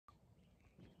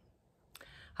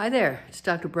Hi there, it's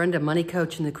Dr. Brenda, money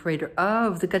coach and the creator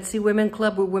of the Gutsy Women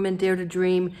Club, where women dare to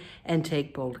dream and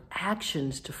take bold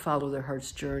actions to follow their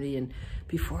heart's journey. And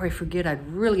before I forget, I'd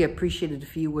really appreciate it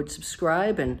if you would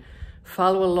subscribe and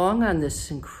follow along on this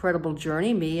incredible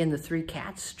journey, me and the 3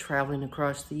 cats traveling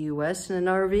across the U.S. in an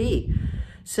RV.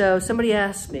 So somebody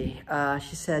asked me,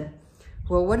 she said,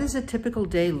 well, what does a typical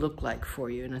day look like for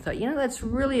you? And I thought, that's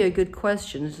really a good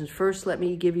question. And first, let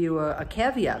me give you a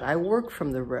caveat. I work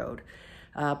from the road.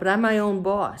 But I'm my own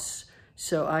boss.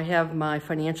 So I have my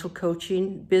financial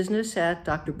coaching business at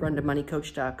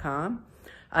drbrendamoneycoach.com.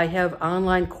 I have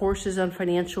online courses on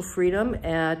financial freedom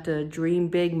at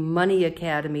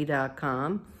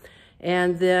dreambigmoneyacademy.com.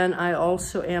 And then I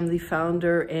also am the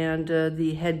founder and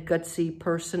the head gutsy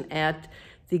person at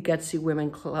the Gutsy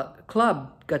Women Club,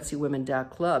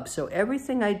 gutsywomen.club. So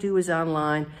everything I do is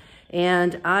online,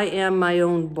 and I am my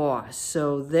own boss.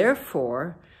 So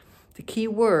therefore, the key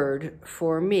word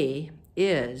for me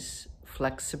is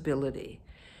flexibility.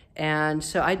 And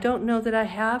so I don't know that I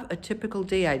have a typical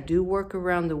day. I do work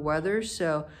around the weather.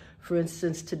 So for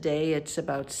instance, today it's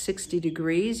about 60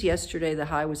 degrees. Yesterday the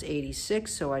high was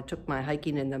 86. So I took my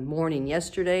hiking in the morning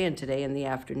yesterday and today in the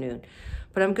afternoon.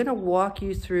 But I'm going to walk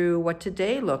you through what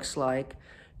today looks like,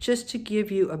 just to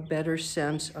give you a better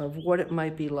sense of what it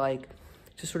might be like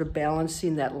to sort of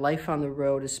balancing that life on the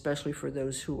road, especially for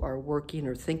those who are working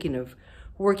or thinking of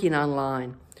working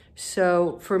online.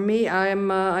 So for me,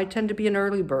 I tend to be an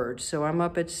early bird. So I'm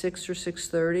up at 6 or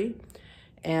 6:30,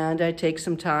 and I take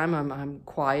some time. I'm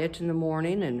quiet in the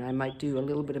morning, and I might do a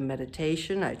little bit of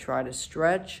meditation. I try to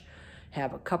stretch,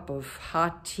 have a cup of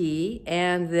hot tea,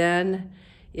 and then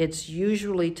it's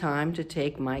usually time to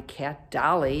take my cat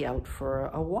Dolly out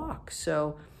for a walk.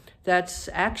 So that's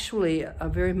actually a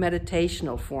very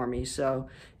meditational for me. So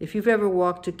if you've ever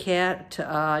walked a cat,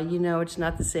 it's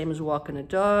not the same as walking a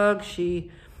dog. She,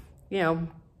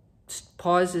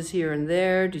 pauses here and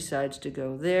there, decides to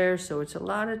go there. So it's a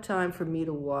lot of time for me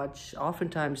to watch,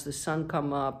 oftentimes the sun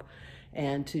come up,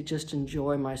 and to just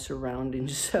enjoy my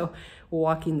surroundings. So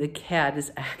walking the cat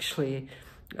is actually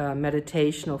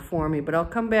meditational for me. But I'll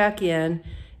come back in,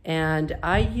 and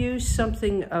I use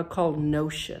something called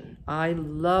Notion. I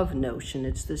love Notion.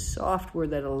 It's this software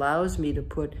that allows me to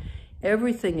put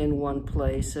everything in one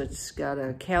place. It's got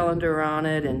a calendar on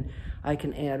it, and I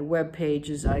can add web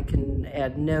pages, I can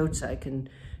add notes, I can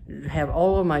have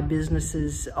all of my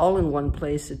businesses all in one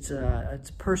place. It's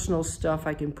personal stuff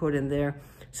I can put in there.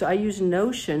 So I use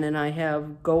Notion, and I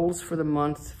have goals for the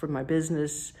month for my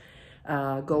business,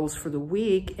 goals for the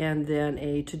week, and then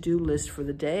a to-do list for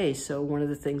the day. So one of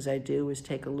the things I do is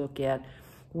take a look at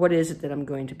what is it that I'm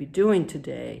going to be doing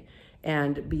today.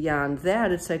 And beyond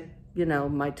that, it's like,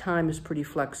 my time is pretty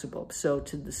flexible. So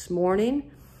to this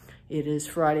morning, it is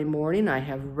Friday morning. I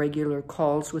have regular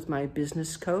calls with my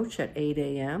business coach at 8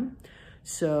 a.m.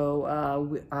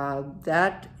 So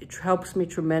that helps me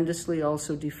tremendously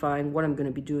also define what I'm going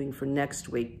to be doing for next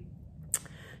week.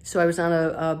 So I was on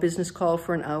a business call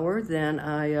for an hour. Then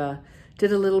I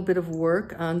did a little bit of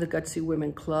work on the Gutsy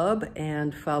Women Club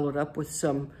and followed up with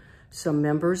some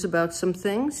members about some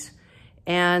things.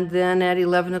 And then at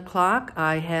 11 o'clock,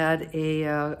 I had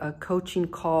a coaching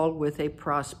call with a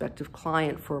prospective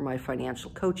client for my financial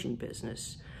coaching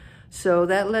business. So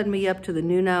that led me up to the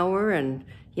noon hour, and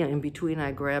in between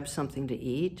I grabbed something to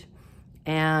eat.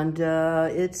 And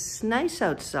it's nice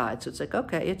outside, so it's like,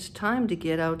 okay, it's time to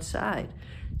get outside.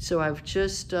 So I've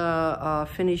just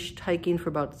finished hiking for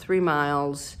about 3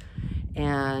 miles,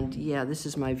 and yeah, this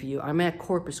is my view. I'm at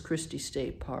Corpus Christi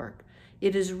State Park.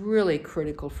 It is really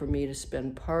critical for me to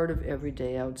spend part of every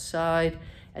day outside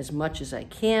as much as I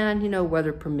can,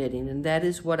 weather permitting. And that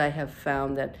is what I have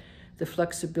found, that the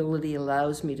flexibility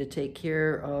allows me to take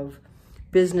care of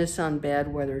business on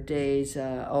bad weather days.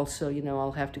 Also,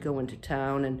 I'll have to go into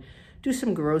town and do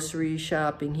some grocery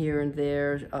shopping here and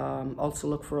there. Also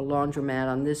look for a laundromat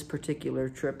on this particular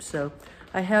trip. So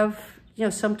I have,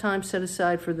 some time set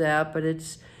aside for that, but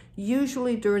it's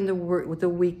usually during the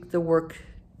work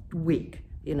week.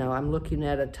 I'm looking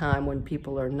at a time when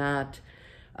people are not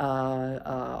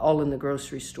all in the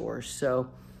grocery store. So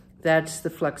that's the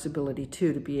flexibility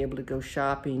too, to be able to go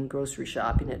shopping, grocery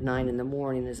shopping at 9 in the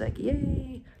morning is like,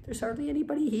 yay, there's hardly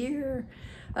anybody here.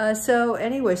 So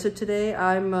anyway, so today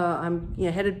I'm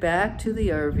headed back to the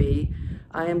RV.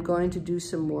 I am going to do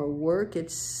some more work.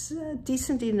 It's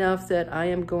decent enough that I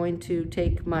am going to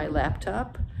take my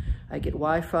laptop. I get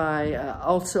Wi-Fi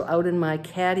also out in my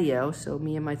catio. So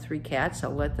me and my 3 cats,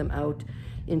 I'll let them out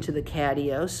into the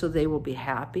catio so they will be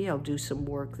happy. I'll do some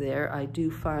work there. I do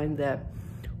find that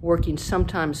working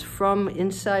sometimes from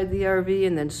inside the RV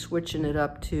and then switching it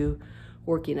up to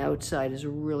working outside is a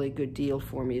really good deal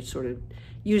for me. It sort of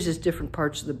uses different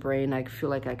parts of the brain. I feel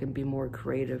like I can be more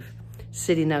creative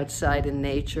sitting outside in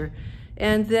nature.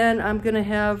 And then I'm going to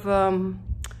have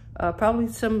probably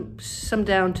some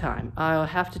downtime. I'll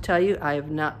have to tell you, I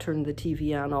have not turned the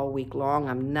TV on all week long.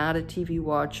 I'm not a TV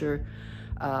watcher.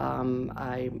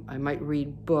 I might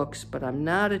read books, but I'm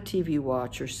not a TV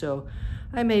watcher. So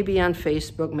I may be on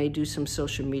Facebook, may do some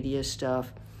social media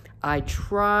stuff. I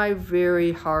try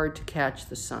very hard to catch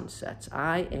the sunsets.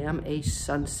 I am a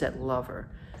sunset lover.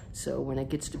 So when it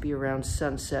gets to be around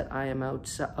sunset, I am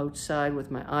outside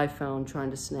with my iPhone trying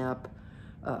to snap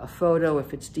a photo.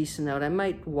 If it's decent out, I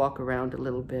might walk around a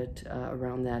little bit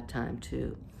around that time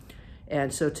too.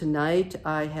 And so tonight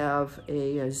I have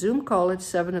a Zoom call at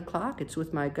 7 o'clock. It's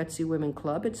with my Gutsy Women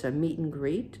Club. It's a meet and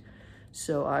greet.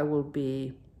 So I will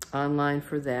be online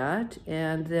for that.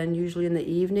 And then usually in the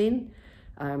evening,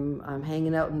 I'm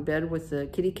hanging out in bed with the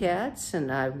kitty cats,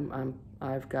 and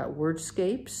I've got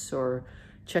wordscapes or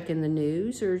checking the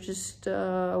news or just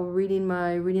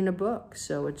reading a book.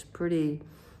 So it's pretty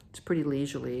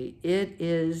leisurely. It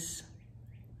is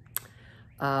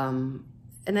an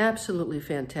absolutely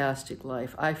fantastic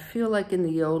life. I feel like in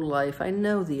the old life, I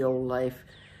know the old life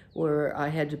where I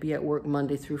had to be at work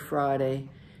Monday through Friday,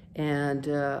 and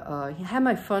had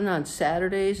my fun on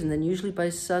Saturdays, and then usually by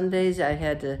Sundays I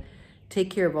had to take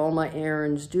care of all my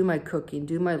errands, do my cooking,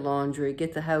 do my laundry,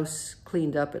 get the house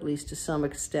cleaned up at least to some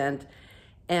extent.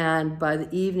 And by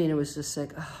the evening, it was just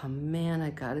like, oh man, I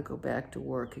gotta go back to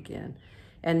work again.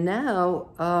 And now,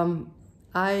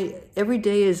 every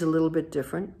day is a little bit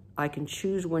different. I can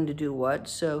choose when to do what.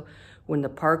 So when the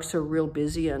parks are real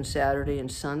busy on Saturday and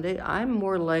Sunday, I'm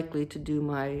more likely to do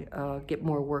get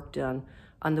more work done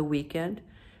on the weekend.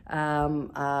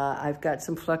 I've got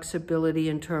some flexibility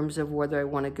in terms of whether I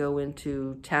want to go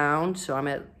into town. So I'm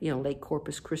at, Lake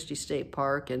Corpus Christi State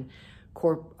Park, and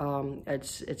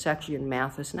it's actually in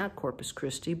Mathis, not Corpus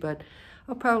Christi, but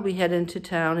I'll probably head into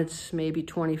town. It's maybe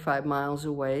 25 miles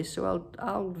away. So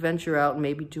I'll venture out and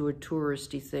maybe do a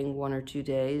touristy thing 1 or 2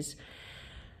 days.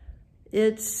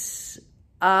 It's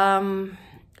a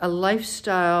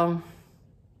lifestyle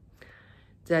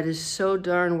that is so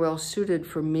darn well suited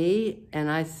for me,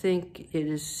 and I think it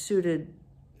is suited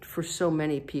for so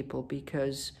many people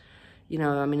because,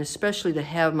 especially to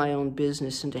have my own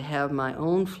business and to have my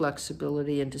own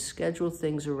flexibility and to schedule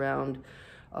things around,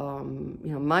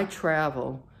 my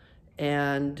travel,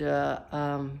 and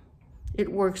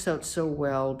it works out so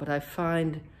well. But I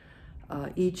find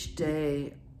each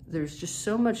day there's just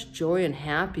so much joy and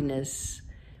happiness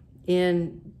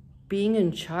in being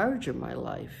in charge of my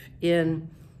life, in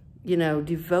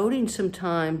devoting some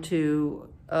time to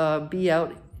be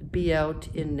out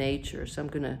in nature. So I'm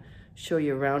going to show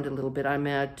you around a little bit. I'm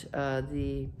at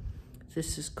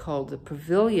this is called the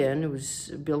Pavilion. It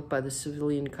was built by the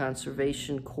Civilian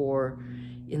Conservation Corps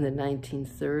in the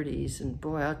 1930s, and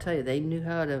boy, I'll tell you, they knew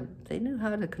how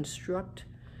to construct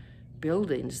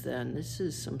buildings then. This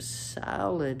is some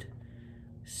solid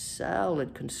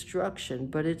construction,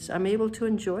 but I'm able to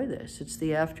enjoy this. It's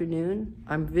the afternoon.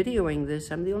 I'm videoing this.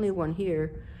 I'm the only one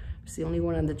here. It's the only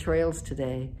one on the trails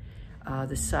today.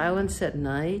 The silence at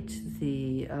night,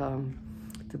 the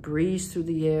breeze through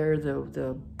the air,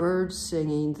 the birds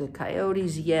singing, the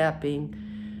coyotes yapping,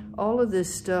 all of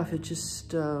this stuff, it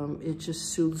just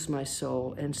soothes my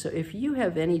soul. And so if you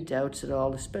have any doubts at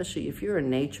all, especially if you're a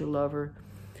nature lover,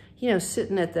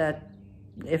 sitting at that,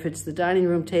 if it's the dining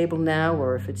room table now,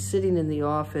 or if it's sitting in the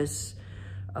office,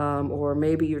 or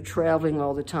maybe you're traveling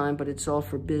all the time, but it's all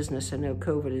for business. I know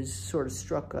COVID has sort of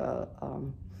struck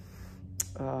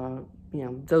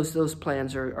those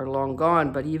plans are long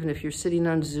gone. But even if you're sitting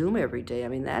on Zoom every day,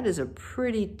 that is a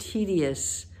pretty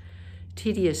tedious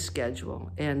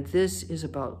schedule. And this is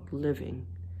about living.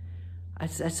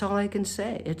 That's all I can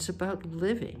say. It's about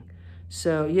living.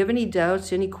 So you have any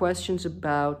doubts, any questions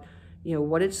about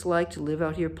what it's like to live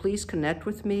out here, please connect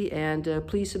with me, and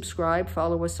please subscribe,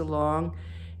 follow us along.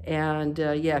 And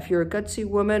yeah, if you're a gutsy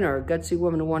woman or a gutsy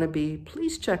woman wannabe,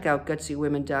 please check out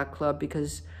gutsywomen.club,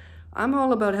 because I'm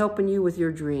all about helping you with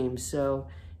your dreams. So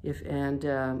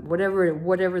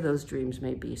whatever those dreams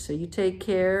may be. So you take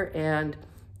care, and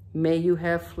may you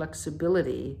have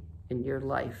flexibility in your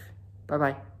life.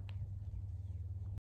 Bye-bye.